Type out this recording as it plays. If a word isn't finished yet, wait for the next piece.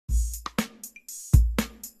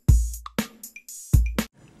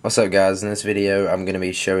What's up guys, in this video I'm going to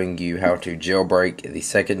be showing you how to jailbreak the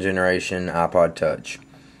second generation iPod Touch.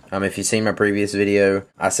 If you've seen my previous video,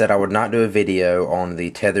 I said I would not do a video on the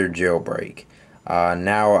tethered jailbreak.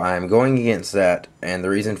 Now I'm going against that, and the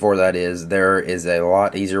reason for that is there is a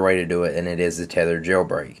lot easier way to do it, and it is the tethered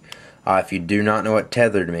jailbreak. If you do not know what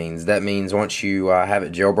tethered means, that means once you have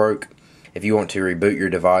it jailbroke, if you want to reboot your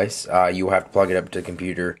device, you will have to plug it up to the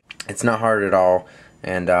computer. It's not hard at all.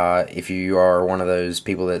 And if you are one of those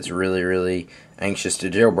people that's really anxious to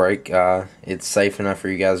jailbreak, it's safe enough for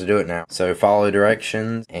you guys to do it now. So follow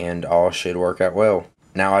directions and all should work out well.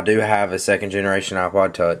 Now I do have a second generation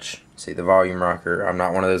iPod Touch. See the volume rocker. I'm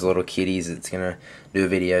not one of those little kitties that's going to do a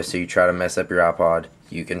video so you try to mess up your iPod.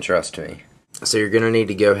 You can trust me. So you're going to need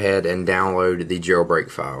to go ahead and download the jailbreak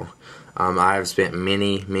file. I have spent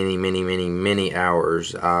many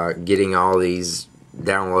hours getting all these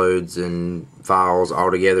downloads and files all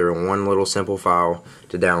together in one little simple file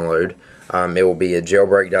to download. It will be a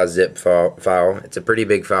jailbreak.zip file. It's a pretty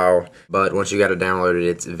big file, but once you got it downloaded,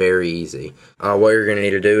 it's very easy. What you're going to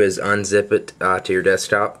need to do is unzip it to your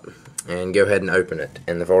desktop and go ahead and open it,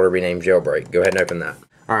 and the folder will be named jailbreak. Go ahead and open that.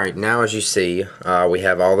 Alright, now as you see, we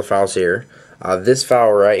have all the files here. This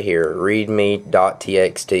file right here,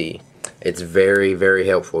 readme.txt, it's very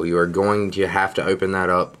helpful. You are going to have to open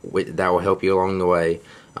that up. That will help you along the way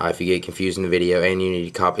if you get confused in the video and you need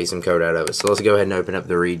to copy some code out of it. So let's go ahead and open up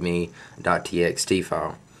the readme.txt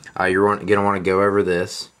file. You're going to want to go over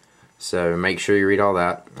this, so make sure you read all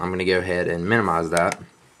that. I'm going to go ahead and minimize that.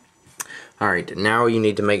 Alright, now you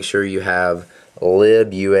need to make sure you have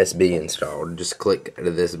libusb installed. Just click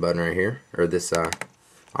this button right here, or this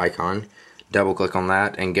icon. Double click on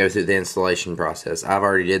that and go through the installation process. I've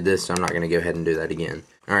already did this, so I'm not going to go ahead and do that again.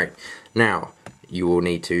 Alright, now you will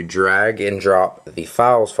need to drag and drop the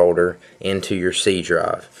files folder into your C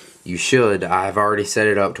drive. You should, I've already set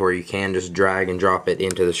it up to where you can just drag and drop it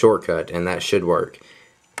into the shortcut, and that should work.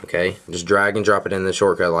 Okay, just drag and drop it in the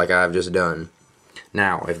shortcut like I've just done.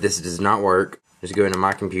 Now, if this does not work, just go into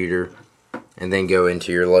my computer and then go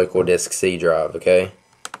into your local disk C drive, okay?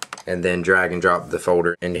 And then drag and drop the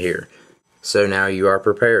folder into here. So now you are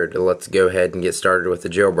prepared. Let's go ahead and get started with the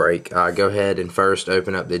jailbreak. Go ahead and first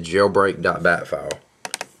open up the jailbreak.bat file.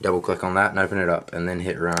 Double click on that and open it up, and then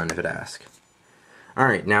hit run if it asks.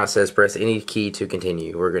 Alright, now it says press any key to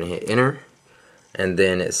continue. We're going to hit enter, and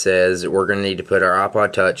then it says we're going to need to put our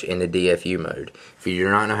iPod Touch into DFU mode. If you do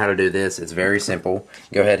not know how to do this, it's very simple.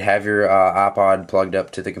 Go ahead, have your iPod plugged up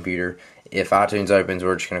to the computer. If iTunes opens,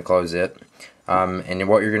 we're just going to close it. And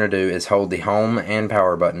what you're going to do is hold the home and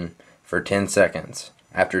power button for 10 seconds.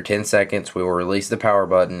 After 10 seconds, we will release the power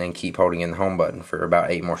button and keep holding in the home button for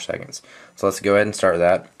about 8 more seconds. So let's go ahead and start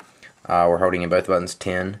that. We're holding in both buttons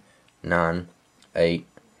 10, 9, 8,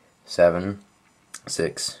 7,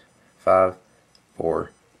 6, 5,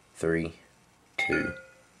 4, 3, 2,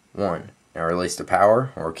 1. Now release the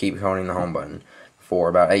power or keep holding the home button for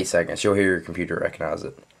about 8 seconds. You'll hear your computer recognize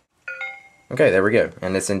it. Okay, there we go.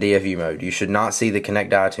 And it's in DFU mode. You should not see the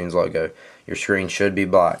Connect iTunes logo. Your screen should be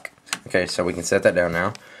black. Okay, so we can set that down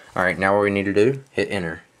now. Alright, now what we need to do, hit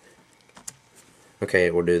enter. Okay,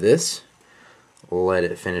 it will do this. We'll let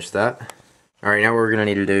it finish that. Alright, now what we're going to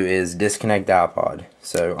need to do is disconnect the iPod.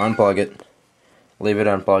 So unplug it, leave it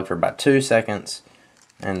unplugged for about 2 seconds,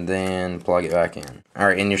 and then plug it back in.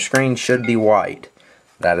 Alright, and your screen should be white.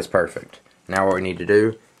 That is perfect. Now what we need to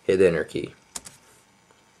do, hit the enter key.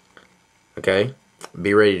 Okay,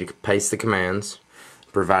 be ready to paste the commands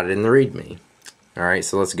provided in the readme. Alright,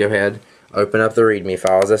 so let's go ahead, open up the readme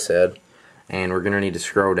file as I said, and we're going to need to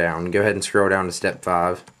scroll down. Go ahead and scroll down to step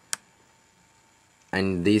 5.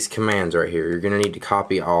 And these commands right here, you're going to need to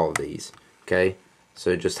copy all of these. Okay,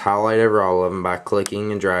 so just highlight over all of them by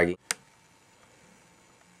clicking and dragging.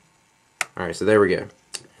 Alright, so there we go.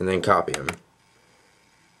 And then copy them.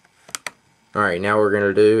 Alright, now what we're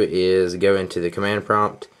going to do is go into the command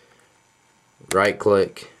prompt, right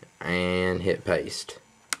click, and hit paste.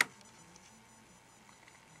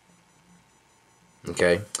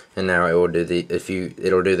 Okay, and now it will do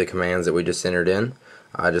it'll do the commands that we just entered in.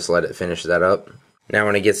 Just let it finish that up. Now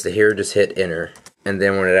when it gets to here, just hit enter. And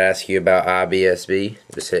then when it asks you about IBSB,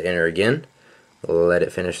 just hit enter again. Let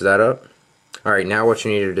it finish that up. Alright, now what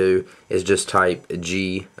you need to do is just type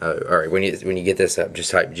GO. Alright, when you get this up,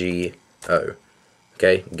 just type GO.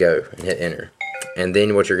 Okay, go and hit enter. And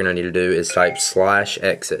then what you're going to need to do is type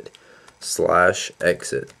 /exit.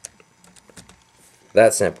 /exit.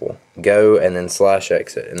 That simple. Go and then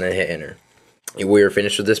 /exit and then hit enter. We are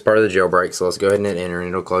finished with this part of the jailbreak, so let's go ahead and hit enter and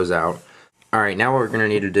it'll close out. Alright, now what we're going to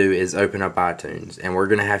need to do is open up iTunes, and we're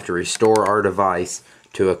going to have to restore our device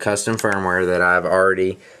to a custom firmware that I've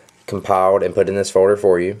already compiled and put in this folder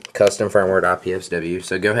for you, custom firmware.psw.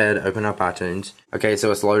 So go ahead, open up iTunes. Okay,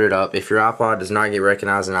 so it's loaded up. If your iPod does not get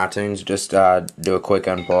recognized in iTunes, just do a quick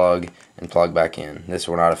unplug and plug back in. This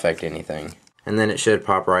will not affect anything. And then it should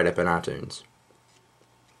pop right up in iTunes.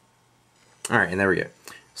 Alright, and there we go.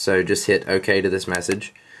 So just hit OK to this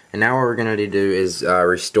message. And now what we're going to do is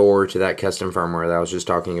restore to that custom firmware that I was just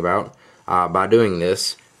talking about. By doing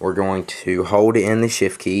this, we're going to hold in the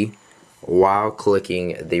shift key while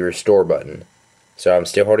clicking the restore button. So I'm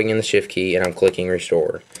still holding in the shift key and I'm clicking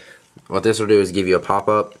restore. What this will do is give you a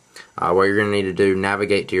pop-up. What you're going to need to do,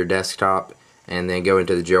 navigate to your desktop and then go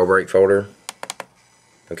into the jailbreak folder.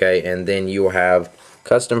 Okay, and then you will have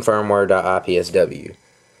custom firmware.ipsw.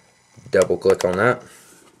 Double click on that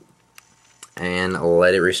and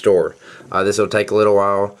let it restore. This will take a little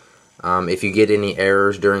while. If you get any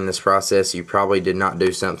errors during this process, you probably did not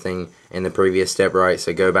do something in the previous step right,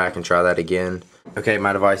 so go back and try that again. Okay,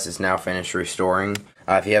 my device is now finished restoring.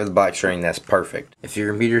 If you have the black screen, that's perfect. If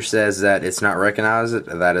your computer says that it's not recognized,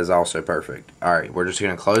 that is also perfect. Alright, we're just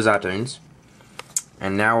going to close iTunes.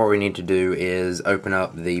 And now what we need to do is open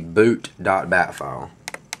up the boot.bat file.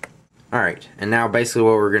 Alright, and now basically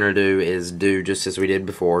what we're going to do is do just as we did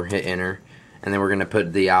before, hit enter. And then we're going to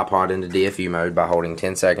put the iPod into DFU mode by holding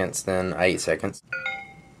 10 seconds, then 8 seconds.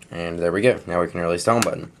 And there we go. Now we can release the home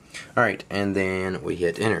button. Alright, and then we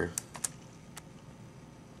hit enter.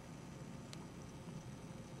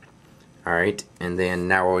 Alright, and then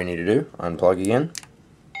now what we need to do, unplug again.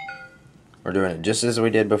 We're doing it just as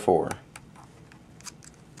we did before.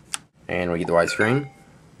 And we get the white screen.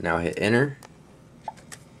 Now hit enter.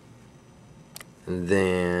 And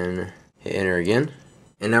then hit enter again.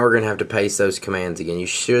 And now we're going to have to paste those commands again. You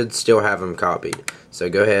should still have them copied. So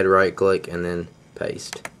go ahead, right click, and then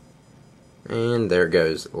paste. And there it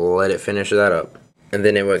goes. Let it finish that up. And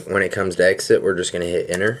then when it comes to exit, we're just going to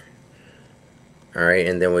hit enter. Alright,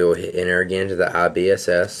 and then we will hit enter again to the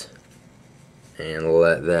IBSS. And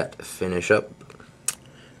let that finish up.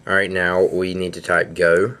 Alright, now we need to type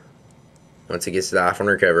go. Once it gets to the iPhone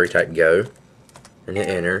recovery, type go. And hit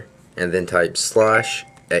enter. And then type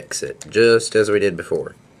 /exit, just as we did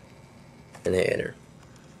before, and hit enter.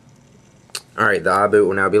 Alright, the iBoot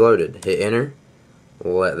will now be loaded. Hit enter,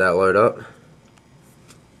 we'll let that load up.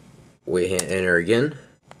 We hit enter again,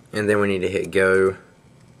 and then we need to hit go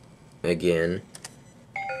again,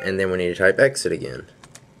 and then we need to type exit again.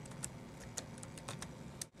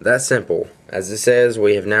 That's simple. As it says,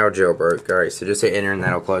 we have now jailbroke. Alright, so just hit enter and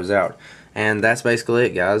that'll close out. And that's basically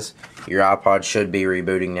it, guys. Your iPod should be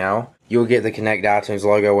rebooting now. You'll get the Connect iTunes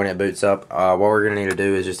logo when it boots up. What we're going to need to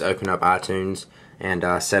do is just open up iTunes and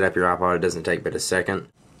set up your iPod. It doesn't take but a second.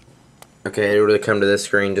 Okay, it'll come to this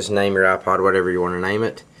screen. Just name your iPod whatever you want to name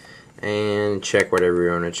it. And check whatever you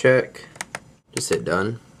want to check. Just hit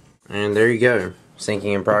done. And there you go.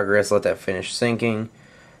 Syncing in progress. Let that finish syncing.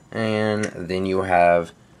 And then you'll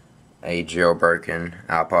have a jailbroken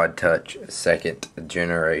iPod Touch 2nd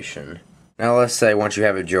generation. Now let's say once you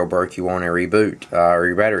have a jailbroke you want to reboot or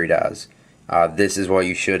your battery dies. This is what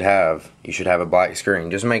you should have. You should have a black screen.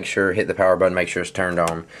 Just make sure, hit the power button, make sure it's turned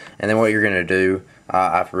on. And then what you're going to do,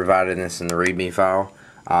 I've provided this in the readme file.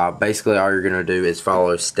 Basically all you're going to do is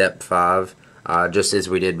follow step 5 just as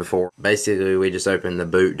we did before. Basically we just open the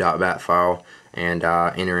boot.bat file and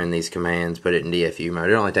enter in these commands, put it in DFU mode.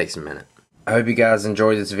 It only takes a minute. I hope you guys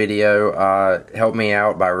enjoyed this video. Help me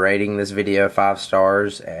out by rating this video 5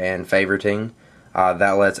 stars and favoriting.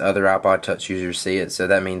 That lets other iPod Touch users see it, so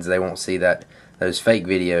that means they won't see those fake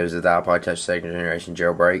videos of the iPod Touch 2nd generation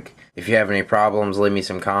jailbreak. If you have any problems, leave me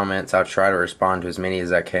some comments. I'll try to respond to as many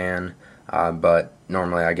as I can, but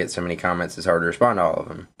normally I get so many comments it's hard to respond to all of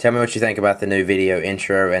them. Tell me what you think about the new video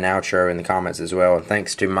intro and outro in the comments as well, and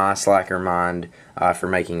thanks to my slacker mind for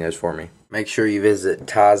making those for me. Make sure you visit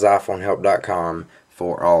Ty'sIPhoneHelp.com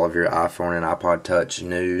for all of your iPhone and iPod Touch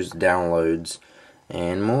news, downloads,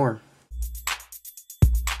 and more.